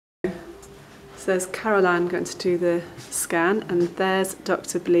So there's Caroline going to do the scan, and there's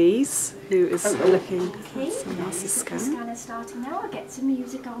Dr. Blease, who is looking at someone else's scan. The scan is starting now. I'll get some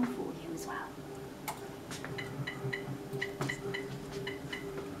music on for you as well.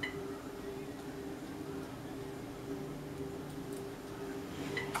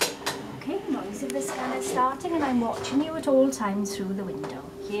 Okay, noise of the scan is starting, and I'm watching you at all times through the window.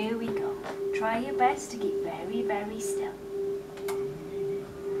 Here we go. Try your best to keep very, very still.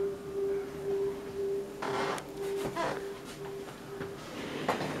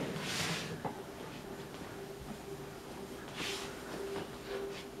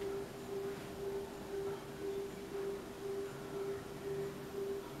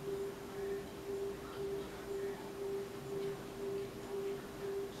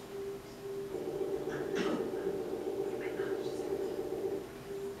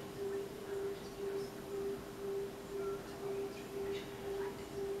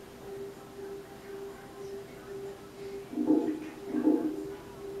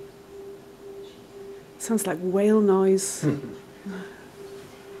 Sounds like whale noise.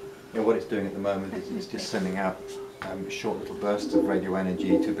 Yeah, what it's doing at the moment is it's just sending out short little bursts of radio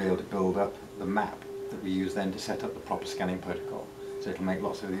energy to be able to build up the map that we use then to set up the proper scanning protocol. So it'll make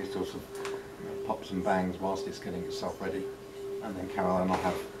lots of these sorts of pops and bangs whilst it's getting itself ready. And then Caroline will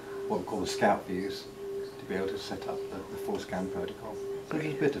have what we call the scout views to be able to set up the full scan protocol. So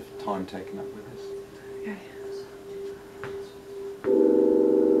there's a bit of time taken up with this. Okay.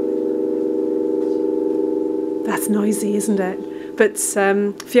 That's noisy, isn't it? But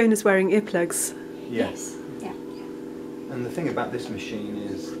Fiona's wearing earplugs. Yes. Yeah. And the thing about this machine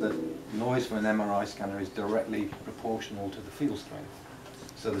is that noise from an MRI scanner is directly proportional to the field strength.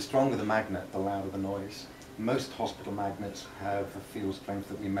 So the stronger the magnet, the louder the noise. Most hospital magnets have a field strength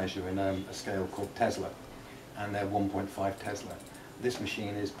that we measure in a scale called Tesla, and they're 1.5 Tesla. This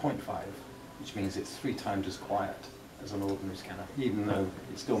machine is 0.5, which means it's 3 times as quiet as an ordinary scanner. Even though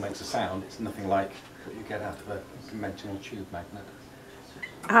it still makes a sound, it's nothing like what you get out of a conventional tube magnet.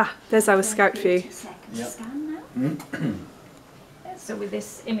 Ah, there's our scout view. Yep. Scan now. So with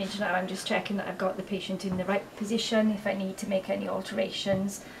this image now, I'm just checking that I've got the patient in the right position. If I need to make any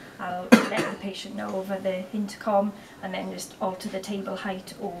alterations, I'll let the patient know over the intercom, and then just alter the table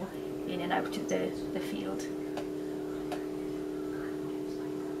height or in and out of the field.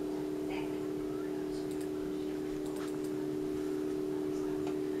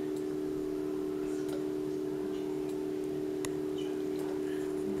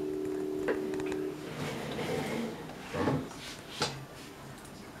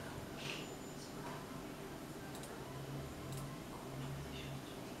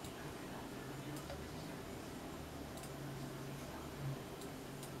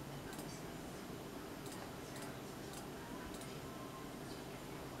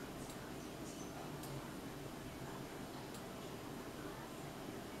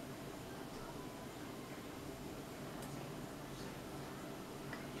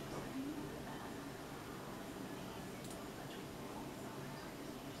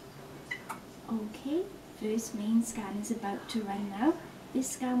 Okay, first main scan is about to run now. This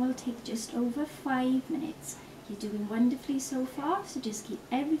scan will take just over 5 minutes. You're doing wonderfully so far, so just keep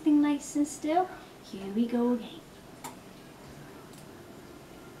everything nice and still. Here we go again.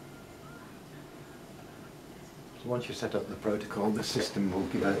 So once you set up the protocol, the system will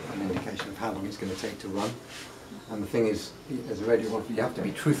give an indication of how long it's going to take to run. And the thing is, as a radiographer, you have to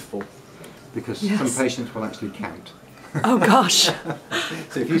be truthful, because some patients will actually count. Oh gosh.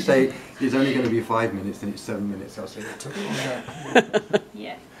 So if you say it's only going to be 5 minutes, then it's 7 minutes. I'll say it took longer.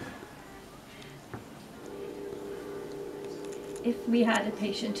 Yeah. If we had a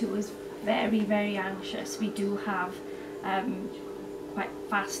patient who was very, very anxious, we do have quite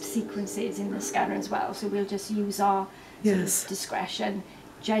fast sequences in the scanner as well. So we'll just use our sort of discretion,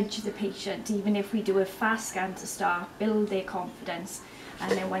 judge the patient, even if we do a fast scan to start, build their confidence.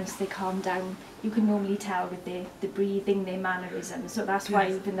 And then once they calm down, you can normally tell with the breathing, their mannerisms. So that's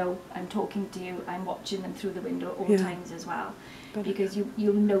why, even though I'm talking to you, I'm watching them through the window at all times as well. Because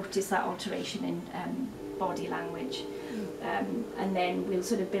you'll notice that alteration in body language. And then we'll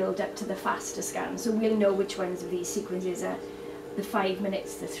sort of build up to the faster scan. So we'll know which ones of these sequences are the 5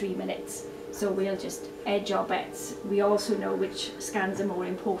 minutes, the 3 minutes. So we'll just edge our bets. We also know which scans are more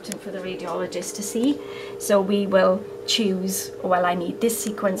important for the radiologist to see. So we will choose, well, I need this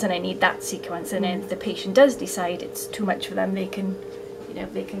sequence and I need that sequence. And then if the patient does decide it's too much for them, they can,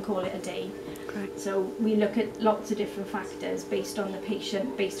 they can call it a day. Great. So we look at lots of different factors based on the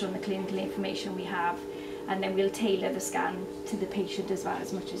patient, based on the clinical information we have, and then we'll tailor the scan to the patient as well,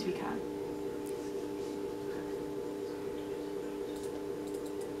 as much as we can.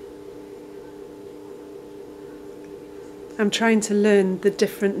 I'm trying to learn the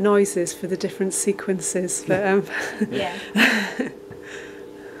different noises for the different sequences. But, yeah.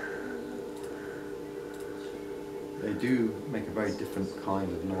 They do make a very different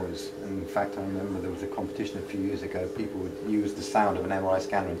kind of noise. And in fact, I remember there was a competition a few years ago. People would use the sound of an MRI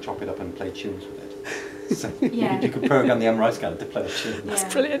scanner and chop it up and play tunes with it. So you could program the MRI scanner to play a tune.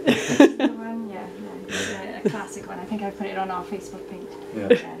 That's brilliant. A classic one. I think I put it on our Facebook page.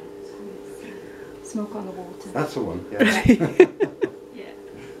 Yeah. Smoke on the Water. That's the one. Yeah. Yeah.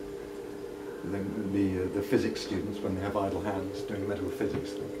 The physics students, when they have idle hands doing medical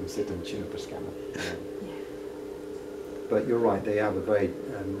physics, they can sit and tune up a scanner. Yeah. But you're right, they have a very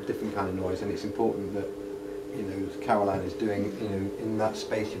different kind of noise, and it's important that, you know, Caroline is doing, you know, in that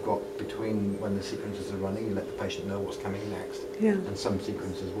space you've got between when the sequences are running, you let the patient know what's coming next. Yeah. And some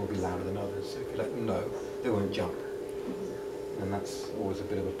sequences will be louder than others, so if you let them know, they won't jump. And that's always a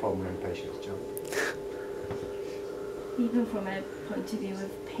bit of a problem when patients jump. Even from a point of view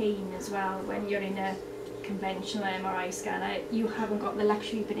of pain as well, when you're in a conventional MRI scanner, you haven't got the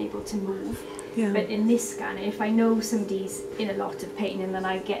luxury of being able to move. Yeah. But in this scanner, if I know somebody's in a lot of pain and then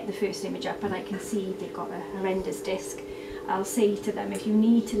I get the first image up and I can see they've got a horrendous disc, I'll say to them, if you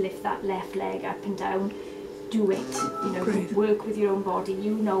need to lift that left leg up and down, do it. You know, Great. work with your own body.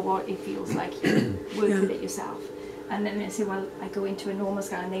 You know what it feels like. You work Yeah. with it yourself. And then they say, well, I go into a normal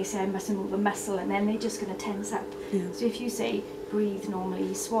scan and they say I mustn't move a muscle, and then they're just going to tense up. Yeah. So if you say breathe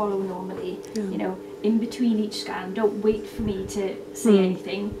normally, swallow normally, Yeah. you know, in between each scan, don't wait for me to say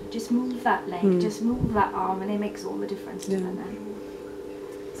anything, just move that leg, just move that arm, and it makes all the difference to them then.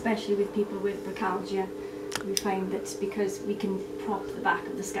 Especially with people with brachyalgia, we find that because we can prop the back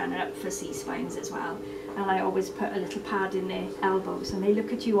of the scanner up for C-spines as well, and I always put a little pad in their elbows, and they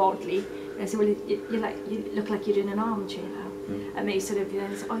look at you oddly, and I say, well, you look like you're in an armchair now. And they sort of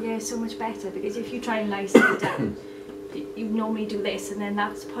then say, oh yeah, so much better, because if you try and lie side down, you normally do this, and then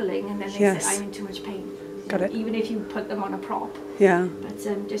that's pulling, and then they say, I'm in too much pain. Got it. Even if you put them on a prop. Yeah. But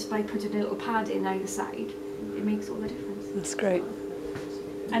just by putting a little pad in either side, it makes all the difference. That's great.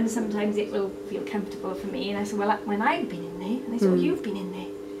 And sometimes it will feel comfortable for me, and I say, well, when I've been in there, and they say, well, you've been in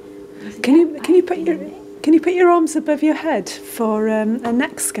there. I say, Can you I've put your arms above your head for a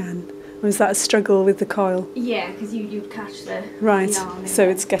neck scan? Or is that a struggle with the coil? Yeah, because you'd catch the Right, the arm so in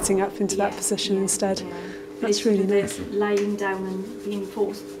it's getting up into that position instead. Yeah. That's It's really the nice. lying down and being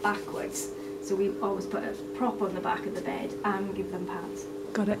forced backwards. So we always put a prop on the back of the bed and give them pads.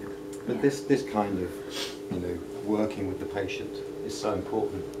 Got it. But this kind of, you know, working with the patient is so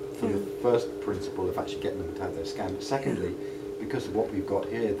important for the first principle of actually getting them to have their scan. But secondly, because of what we've got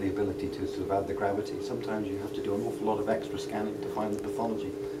here, the ability to sort of add the gravity, sometimes you have to do an awful lot of extra scanning to find the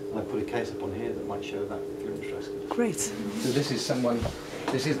pathology. And I put a case up on here that might show that if you're interested. Great. So this is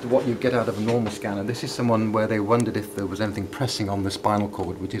what you get out of a normal scanner. This is someone where they wondered if there was anything pressing on the spinal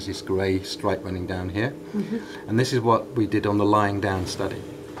cord, which is this grey stripe running down here. And this is what we did on the lying down study.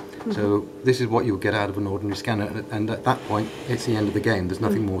 So this is what you'll get out of an ordinary scanner, and at that point it's the end of the game. There's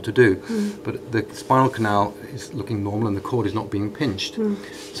nothing more to do. But the spinal canal is looking normal and the cord is not being pinched.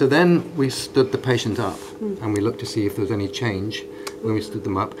 So then we stood the patient up and we looked to see if there was any change when we stood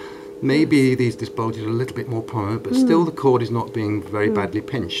them up. Maybe these disc bulges are a little bit more prominent, but still the cord is not being very badly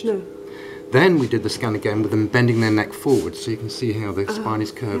pinched. No. Then we did the scan again with them bending their neck forward, so you can see how the spine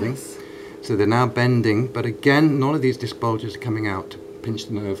is curving. Yes. So they're now bending, but again, none of these disc bulges are coming out to pinch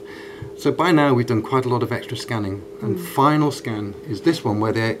the nerve. So by now we've done quite a lot of extra scanning, and final scan is this one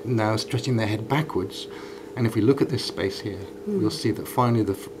where they're now stretching their head backwards. And if we look at this space here, we'll see that finally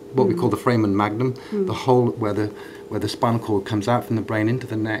what we call the foramen magnum, the hole where the spinal cord comes out from the brain into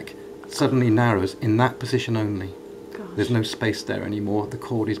the neck, suddenly narrows in that position only. Gosh. There's no space there anymore. The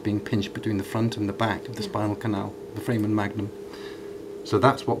cord is being pinched between the front and the back of the spinal canal, the foramen magnum. So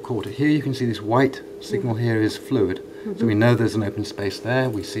that's what caught it. Here you can see this white signal here is fluid. So we know there's an open space there,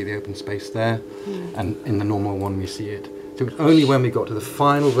 we see the open space there, and in the normal one we see it. So it's only when we got to the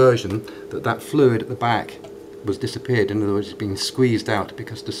final version that fluid at the back was disappeared. In other words, it's been squeezed out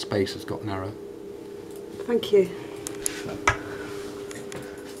because the space has got narrow. Thank you.